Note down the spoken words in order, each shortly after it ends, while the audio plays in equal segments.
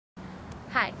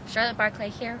Hi, Charlotte Barclay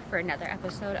here for another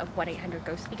episode of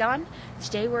 1-800-GHOSTS-BE-GONE.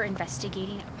 Today we're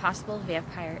investigating a possible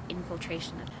vampire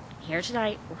infiltration. Here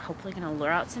tonight, we're hopefully going to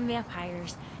lure out some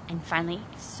vampires and finally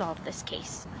solve this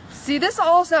case. See, this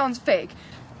all sounds fake.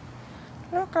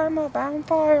 Look, I'm a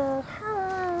vampire.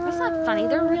 That's not funny,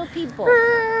 they're real people.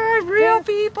 Real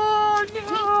people, no.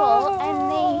 People,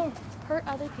 and they hurt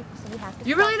other people, so we have to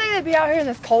You really think they'd be out here in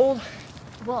this cold?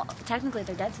 Well, technically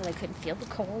they're dead, so they couldn't feel the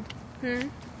cold. Okay.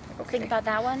 Think about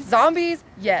that one. Zombies,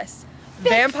 yes. Bigfoot.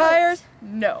 Vampires,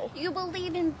 no. You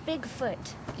believe in Bigfoot.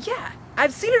 Yeah,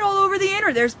 I've seen it all over the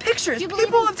internet. There's pictures. You believe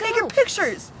People in have taken ghosts.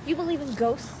 pictures. You believe in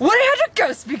ghosts?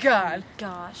 1-800-GHOSTS-BE-GONE.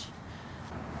 Gosh.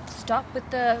 Stop with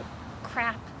the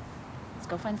crap. Let's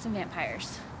go find some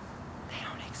vampires. They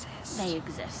don't exist. They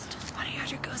exist.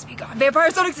 1-800-GHOSTS-BE-GONE.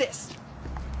 Vampires don't exist.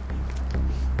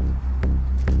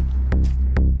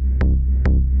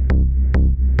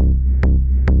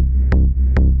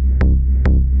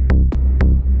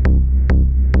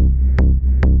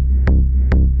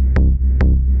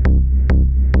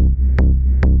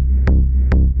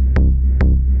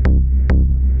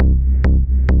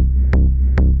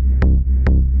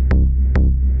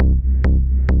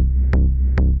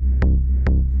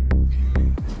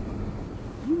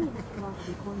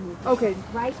 Okay,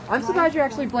 Right? I'm surprised you're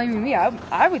actually blaming me.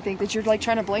 I would think that you're like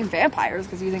trying to blame vampires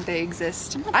because you think they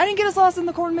exist. I didn't get us lost in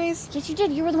the corn maze. Yes, you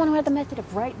did. You were the one who had the method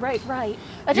of right.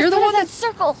 That You're just the put one us in that-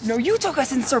 circles. No, you took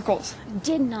us in circles.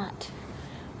 Did not.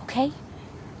 Okay?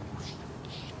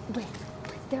 Liz,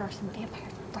 there are some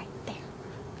vampires right there.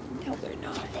 No, they're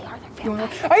not. They are. They're You wanna-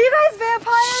 vampires. Are you guys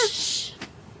vampires?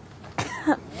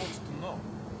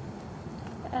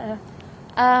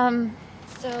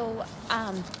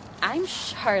 I'm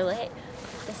Charlotte.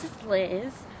 This is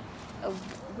Liz.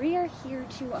 We are here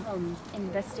to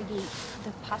investigate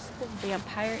the possible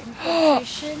vampire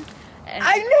infiltration.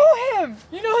 I know him.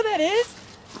 You know who that is?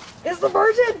 It's the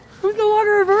virgin who's no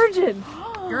longer a virgin.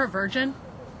 You're a virgin?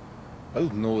 I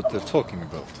don't know what they're talking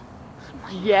about.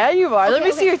 Yeah, you are. Let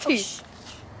me see your Okay. teeth.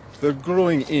 They're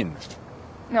growing in.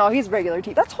 No, he's regular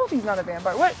teeth. I told you he's not a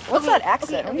vampire. What's that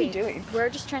accent? What are you doing? We're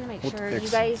just trying to make What sure you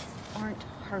accent? guys aren't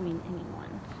harming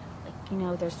anyone.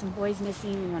 Like, there's some boys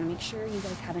missing. We want to make sure you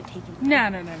guys haven't taken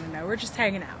them. No. We're just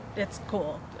hanging out. It's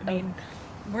cool. I mean,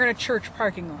 we're in a church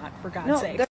parking lot, for God's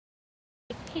sake.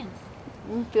 Pants.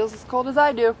 Feels as cold as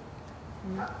I do.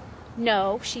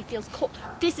 No, she feels cold.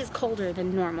 This is colder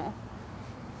than normal.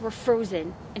 We're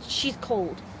frozen, and she's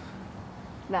cold.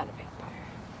 Not a vampire.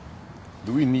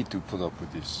 Do we need to put up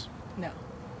with this? No.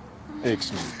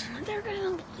 Excellent. They're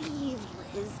gonna leave,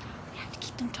 Liz. We have to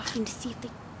keep them talking to see if they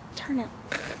turn out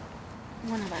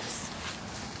one of us.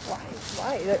 Why?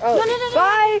 Oh, No.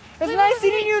 bye. It was Wait, nice wait,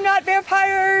 seeing you, not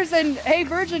vampires. And hey,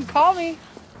 virgin, call me.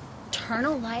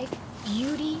 Eternal life,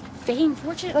 beauty, fame,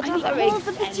 fortune. That I mean, doesn't all make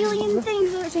the sense. bajillion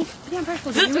things that are saying vampires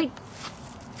will do.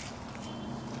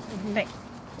 Hey.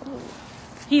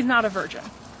 He's not a virgin.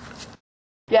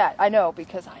 Yeah, I know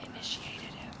because I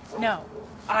initiated him. No.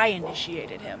 I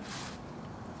initiated him.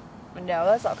 No,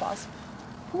 that's not possible.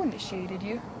 Who initiated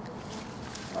you?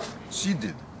 She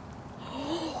did.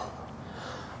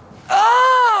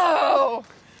 Oh!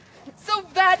 So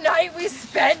that night we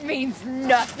spent means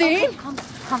nothing? Come.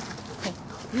 Okay,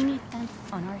 we need them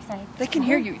on our side. They can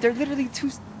hear you. They're literally two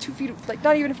feet, like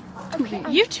not even 2 feet.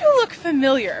 You two look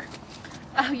familiar.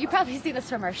 Oh, you probably see this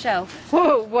from our show.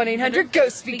 Whoa,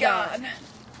 1-800-GHOSTS-BE-GONE.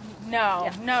 No.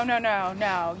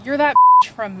 You're that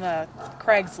from the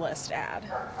Craigslist ad.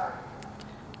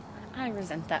 I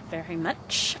resent that very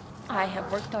much. I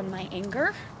have worked on my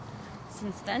anger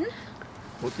since then.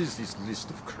 What is this list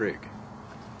of Craig?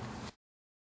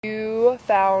 You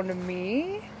found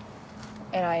me,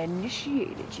 and I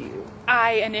initiated you.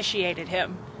 I initiated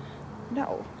him.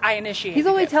 No. I initiated He's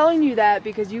only him. telling you that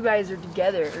because you guys are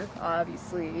together,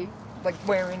 obviously. Like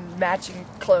wearing matching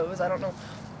clothes. I don't know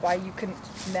why you couldn't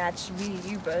match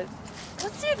me, but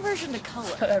What's the aversion to color?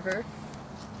 whatever.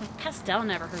 Pastel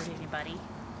never hurt anybody.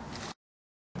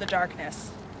 The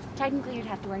darkness. Technically, you'd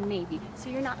have to wear navy, so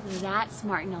you're not that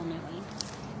smart and all-knowing.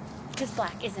 Because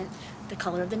black isn't the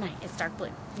color of the night. It's dark blue,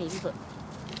 navy blue.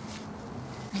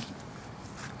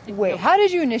 Wait, how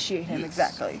did you initiate him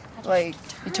exactly? Like,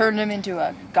 you turned him into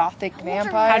a gothic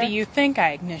vampire? How do you think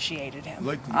I initiated him?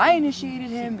 Like I initiated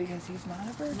him because he's not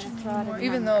a virgin That's what I anymore, remember.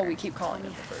 even though we keep calling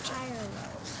him a virgin.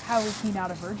 How is he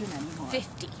not a virgin anymore?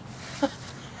 50.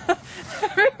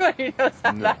 Everybody knows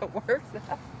how No. that works.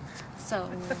 So,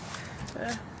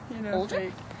 You know, Older?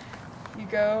 like, you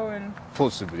go and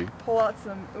possibly. pull out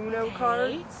some Uno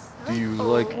cards. Do you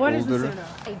like What is older? this?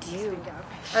 I do.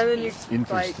 And then you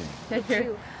Interesting. like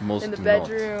you're Most in the do not.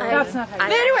 bedroom. That's not how you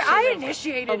Anyway, I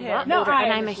initiated a him. lot No, older, I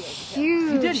and I'm a initiated him.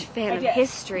 huge didn't. fan I of did.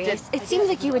 history. It seems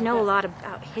like you would know a lot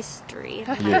about history.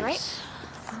 Am I right? Yes.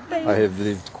 I have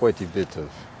lived quite a bit of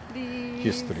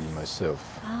history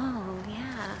myself. Oh,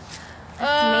 yeah.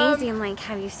 That's amazing. Like,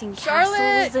 have you seen Charlotte!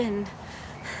 castles and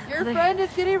Your friend is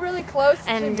getting really close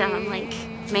to me. like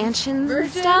mansions and Virgin?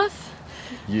 stuff?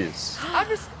 Yes. I'm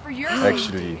just for your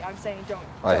Actually, safety, I'm saying don't.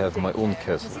 I don't have my date own him, 'cause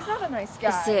castle. He's not a nice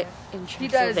guy. Is it in He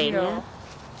does, Transylvania? you know.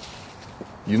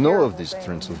 You know Terrible of this things.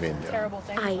 Transylvania. Terrible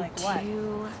things I like what?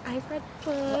 do. I've read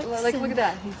books. Like, and- look at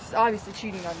that. He's obviously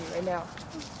cheating on you right now.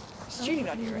 He's cheating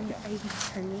on you right now. Are you gonna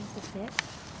turn me to sit?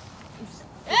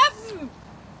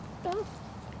 Oh,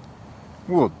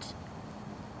 What?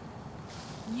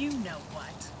 You know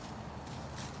what?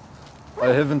 I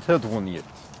haven't had one yet.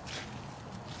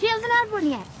 she hasn't had one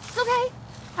yet. It's okay.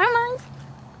 I don't mind.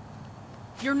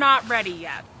 You're not ready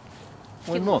yet.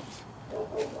 Why not?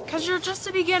 Because you're just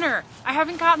a beginner. I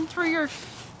haven't gotten through your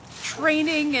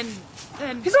training and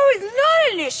He's always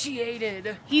not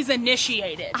initiated. he's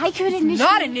initiated. I could He's initiate.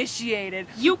 not initiated.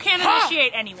 You can't Ha!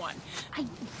 initiate anyone.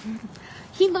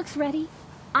 He looks ready.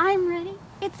 I'm ready.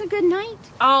 It's a good night.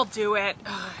 I'll do it.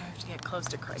 Ugh, I have to get close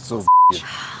to Craig. So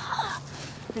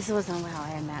This wasn't how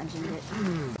I imagined it.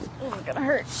 This is gonna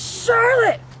hurt.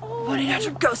 Charlotte! When did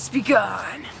your ghosts be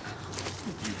gone?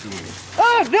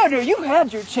 Oh, no, you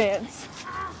had your chance.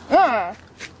 I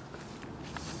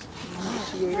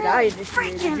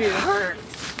initiated you. Hurt.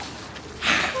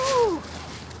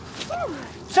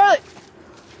 Charlotte,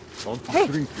 don't Hey.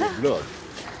 drink your blood.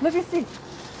 let me see.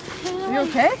 Are you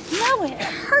okay? No, it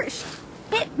hurts.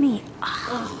 Bit me.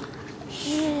 Oh,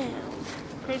 ew.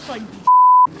 Tastes like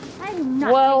I do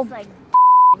not Well- taste like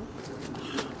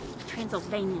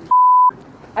Transylvanian.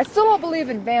 I still don't believe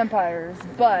in vampires,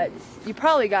 but you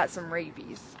probably got some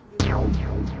rabies.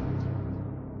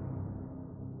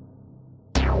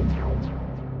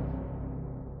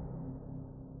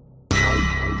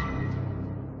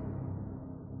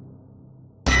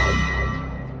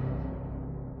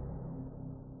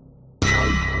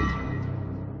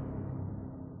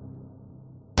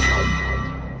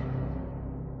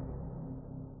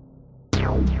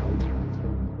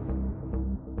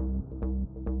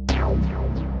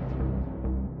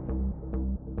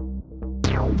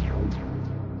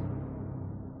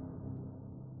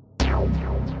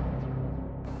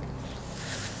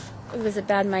 Was it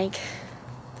bad, Mike?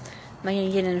 Am I gonna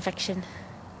get an infection?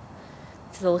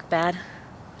 Does it look bad?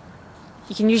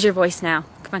 You can use your voice now.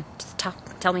 Come on, just talk.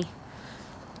 Tell me.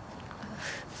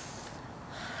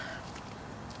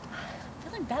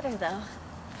 Feeling better though.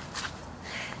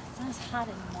 It's not as hot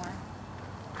anymore.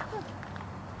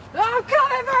 I'm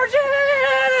coming,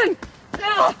 Virgin!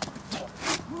 No!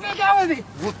 Get down with me!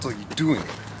 What are you doing?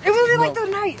 It will be like No.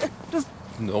 the night. Just,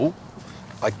 No.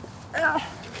 I.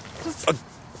 just.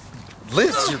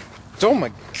 Liz, you. Oh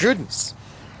my goodness.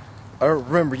 I don't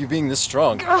remember you being this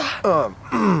strong.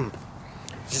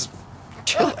 Just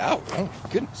chill out. Oh my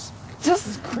goodness.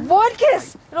 Just one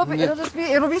kiss. It'll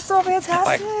be so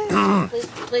fantastic.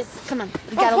 Please, come on.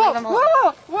 We gotta leave him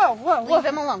alone. Whoa. Leave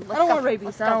him alone. Let's I don't go. want rabies.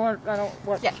 Let's I go. don't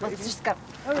want Yeah, rabies. let's just go.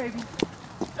 No rabies.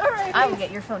 No rabies. I will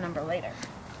get your phone number later.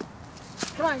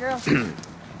 Come on, girl. I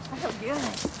feel good.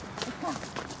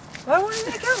 Why won't you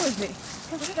make out with me?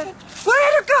 Where did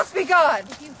your ghost be gone?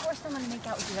 If you force someone to make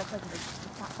out with you, that's like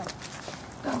it's not fun.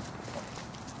 Go.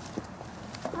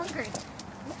 Hungry.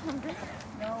 You hungry?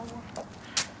 No.